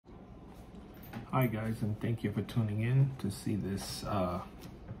Hi guys, and thank you for tuning in to see this.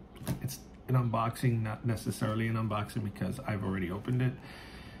 It's an unboxing, not necessarily an unboxing because I've already opened it,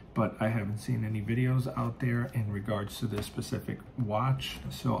 but I haven't seen any videos out there in regards to this specific watch,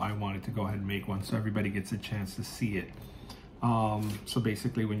 so I wanted to go ahead and make one so everybody gets a chance to see it. So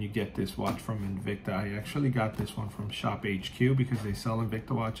basically, when you get this watch from Invicta, I actually got this one from ShopHQ because they sell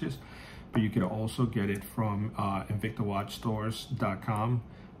Invicta watches, but you could also get it from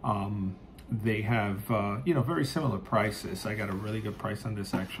InvictaStores.com. They have, very similar prices. I got a really good price on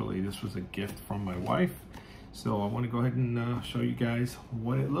this, actually. This was a gift from my wife. So I want to go ahead and show you guys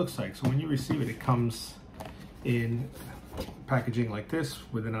what it looks like. So when you receive it, it comes in packaging like this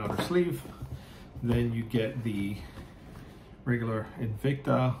with an outer sleeve. Then you get the regular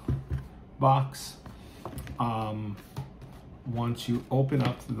Invicta box. Once you open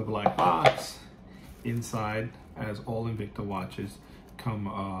up the black box, inside, as all Invicta watches,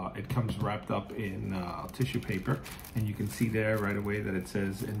 it comes wrapped up in tissue paper, and you can see there right away that it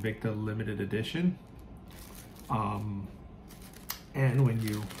says Invicta limited edition. And when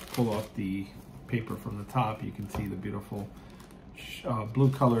you pull off the paper from the top, you can see the beautiful blue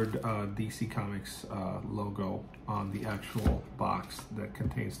colored DC Comics logo on the actual box that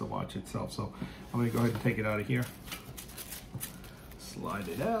contains the watch itself. So I'm going to go ahead and take it out of here, slide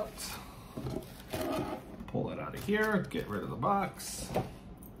it out, pull it out of here, get rid of the box.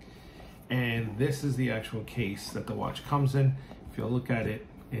 And this is the actual case that the watch comes in. If you look at it,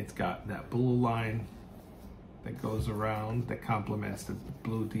 it's got that blue line that goes around that complements the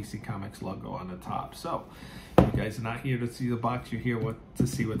blue DC Comics logo on the top. So you guys are not here to see the box, you're here to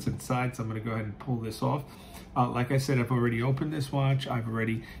see what's inside. So I'm going to go ahead and pull this off. Like I said, I've already opened this watch.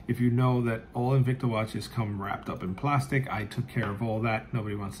 If you know that all Invicta watches come wrapped up in plastic, I took care of all that.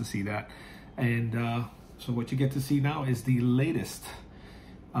 Nobody wants to see that. And so what you get to see now is the latest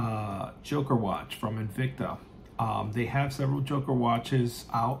Joker watch from Invicta. They have several Joker watches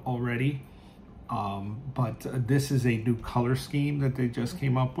out already, but this is a new color scheme that they just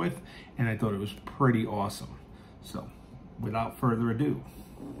came up with, and I thought it was pretty awesome. So without further ado,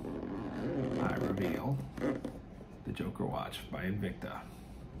 I reveal the Joker watch by Invicta.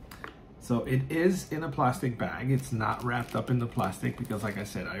 So it is in a plastic bag. It's not wrapped up in the plastic because, like I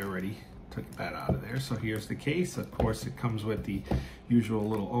said, I already took that out of there. So here's the case. Of course, it comes with the usual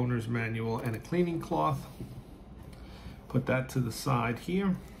little owner's manual and a cleaning cloth. Put that to the side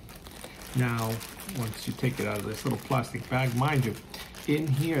here. Now, once you take it out of this little plastic bag, mind you, in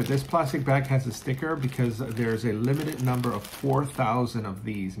here, this plastic bag has a sticker because there's a limited number of 4,000 of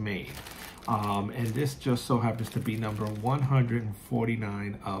these made. And this just so happens to be number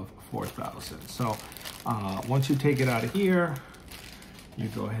 149 of 4,000. So once you take it out of here, you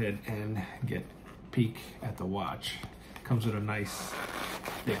go ahead and get a peek at the watch. It comes with a nice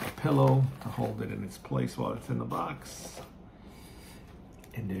thick pillow to hold it in its place while it's in the box.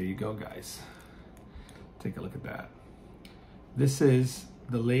 And there you go, guys. Take a look at that. This is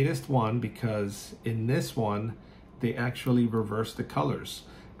the latest one because in this one, they actually reversed the colors.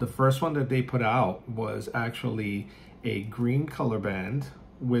 The first one that they put out was actually a green color band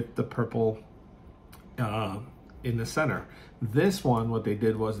with the purple in the center. This one, what they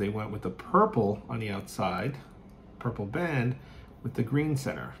did was they went with the purple on the outside, purple band with the green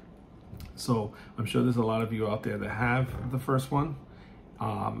center. So I'm sure there's a lot of you out there that have the first one.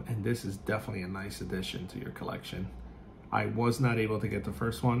 And this is definitely a nice addition to your collection. I was not able to get the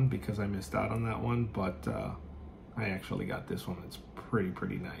first one because I missed out on that one, but I actually got this one. It's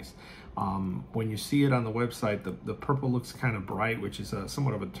pretty nice. When you see it on the website, the purple looks kind of bright, which is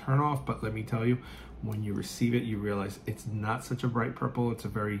somewhat of a turnoff, but let me tell you, when you receive it, you realize it's not such a bright purple. It's a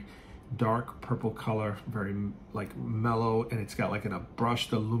very dark purple color, very like mellow, and it's got like a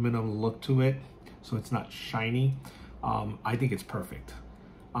brushed aluminum look to it, so it's not shiny. I think it's perfect.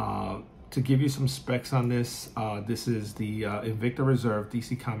 To give you some specs on this, this is the Invicta Reserve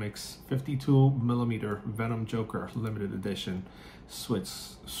DC Comics 52mm Venom Joker limited edition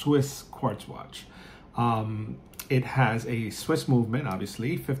Swiss quartz watch. It has a Swiss movement,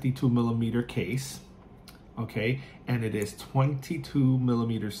 obviously, 52mm case, okay, and it is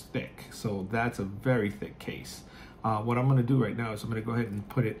 22mm thick, so that's a very thick case. What I'm going to do right now is I'm going to go ahead and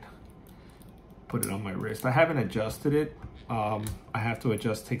put it on my wrist. I haven't adjusted it. I have to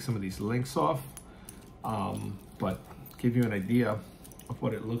take some of these links off, but give you an idea of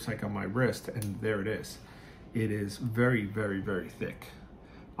what it looks like on my wrist, and there it is. It is very thick.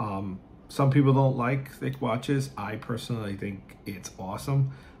 Some people don't like thick watches. I personally think it's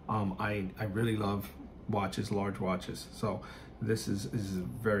awesome. I really love watches, large watches. So this is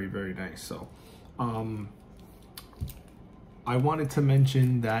very nice. So I wanted to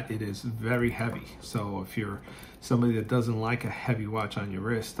mention that it is very heavy. So if you're somebody that doesn't like a heavy watch on your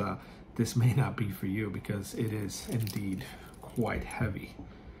wrist, this may not be for you because it is indeed quite heavy.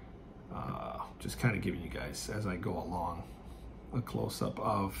 Just kind of giving you guys, as I go along, a close-up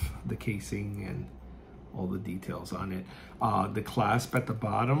of the casing and all the details on it. The clasp at the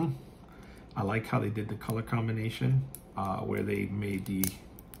bottom, I like how they did the color combination, where they made the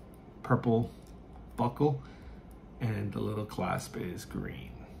purple buckle and the little clasp is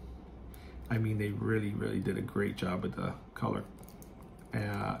green. I mean, they really did a great job with the color.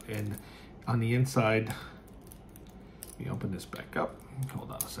 And on the inside, let me open this back up.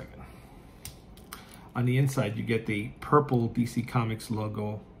 Hold on a second. On the inside, you get the purple DC Comics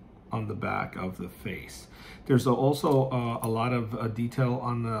logo on the back of the face. There's also a lot of detail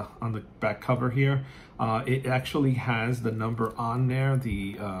on the back cover here. It actually has the number on there,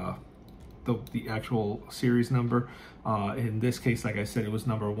 the actual series number. In this case, like I said, it was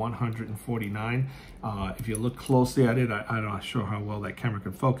number 149. If you look closely at it, I'm not sure how well that camera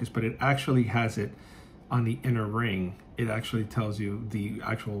can focus, but it actually has it on the inner ring. It actually tells you the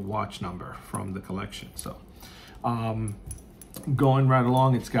actual watch number from the collection. So going right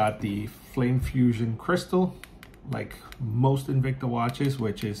along, it's got the Flame Fusion crystal, like most Invicta watches,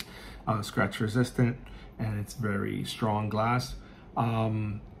 which is scratch resistant, and it's very strong glass.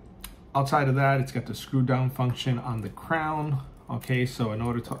 Outside of that, it's got the screw down function on the crown. Okay, so in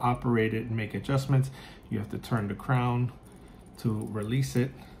order to operate it and make adjustments, you have to turn the crown to release it,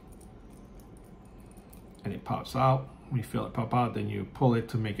 and it pops out. When you feel it pop out, then you pull it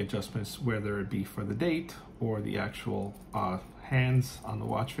to make adjustments, whether it be for the date or the actual hands on the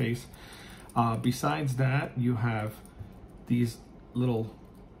watch face. Besides that, you have these little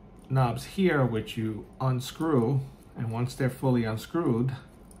knobs here, which you unscrew, and once they're fully unscrewed,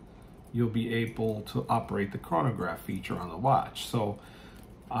 you'll be able to operate the chronograph feature on the watch. So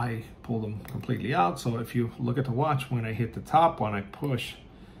I pull them completely out. So if you look at the watch, when I hit the top one, I push,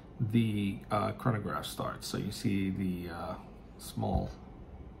 the chronograph starts. So you see the small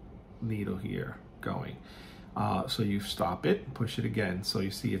needle here going. So you stop it, push it again. So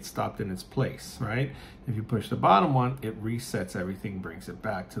you see it stopped in its place, right? If you push the bottom one, it resets everything, brings it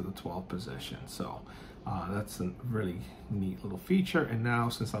back to the 12th position. So that's a really neat little feature. And now,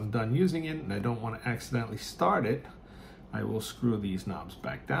 since I'm done using it and I don't want to accidentally start it, I will screw these knobs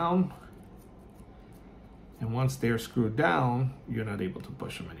back down. And once they're screwed down, you're not able to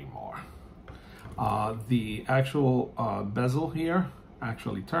push them anymore. The actual bezel here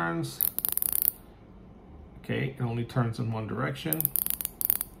actually turns. Okay, it only turns in one direction.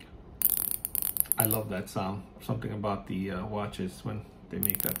 I love that sound. Something about the watches when they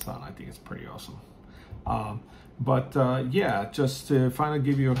make that sound, I think it's pretty awesome. Yeah, just to finally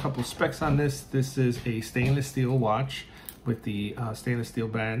give you a couple specs on this. This is a stainless steel watch with the stainless steel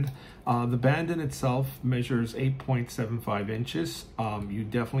band. The band in itself measures 8.75 inches. You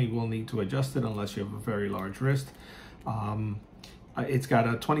definitely will need to adjust it unless you have a very large wrist. It's got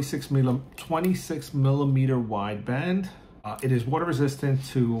a 26 millimeter wide band. It is water resistant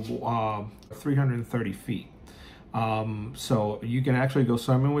to 330 feet. So you can actually go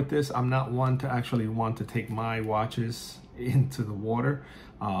swimming with this. I'm not one to actually want to take my watches into the water.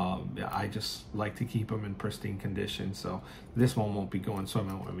 I just like to keep them in pristine condition. So this one won't be going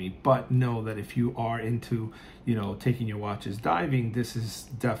swimming with me, but know that if you are into, you know, taking your watches diving, this is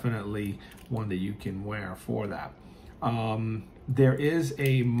definitely one that you can wear for that. There is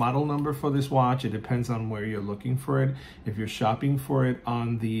a model number for this watch. It depends on where you're looking for it. If you're shopping for it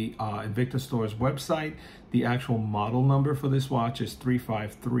on the InvictaStores website, the actual model number for this watch is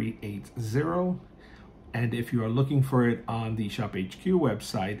 35380. And if you are looking for it on the ShopHQ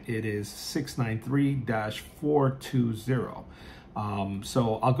website, it is 693-420.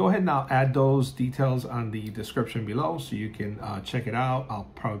 So I'll go ahead and I'll add those details on the description below so you can check it out.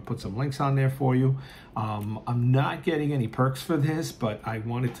 I'll probably put some links on there for you. I'm not getting any perks for this, but I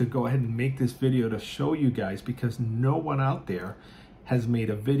wanted to go ahead and make this video to show you guys because no one out there has made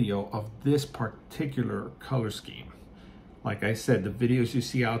a video of this particular color scheme. Like I said, the videos you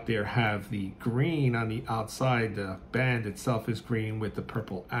see out there have the green on the outside. The band itself is green with the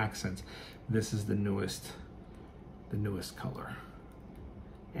purple accents. This is the newest color.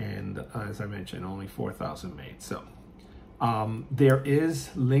 And as I mentioned, only 4,000 made. So there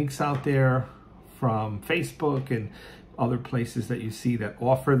is links out there from Facebook and other places that you see that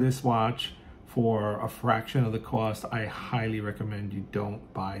offer this watch for a fraction of the cost. I highly recommend you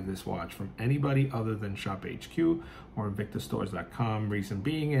don't buy this watch from anybody other than ShopHQ or InvictaStores.com. Reason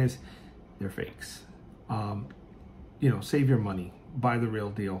being is they're fakes. You know, save your money, buy the real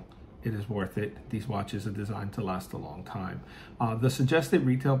deal. it is worth it. These watches are designed to last a long time. The suggested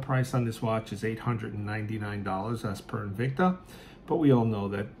retail price on this watch is $899 as per Invicta, but we all know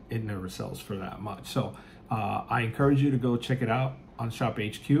that it never sells for that much. So I encourage you to go check it out on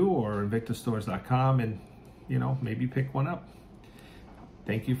ShopHQ or InvictaStores.com and, you know, maybe pick one up.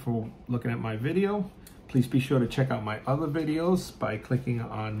 Thank you for looking at my video. Please be sure to check out my other videos by clicking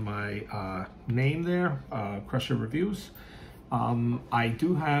on my name there, Crusher Reviews. I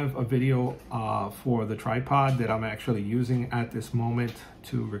do have a video for the tripod that I'm actually using at this moment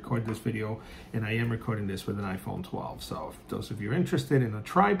to record this video, and I am recording this with an iPhone 12. So if those of you are interested in a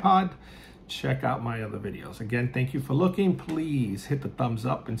tripod, check out my other videos. Again, thank you for looking. Please hit the thumbs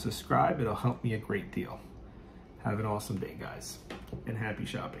up and subscribe. It'll help me a great deal. Have an awesome day, guys, and happy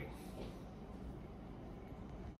shopping.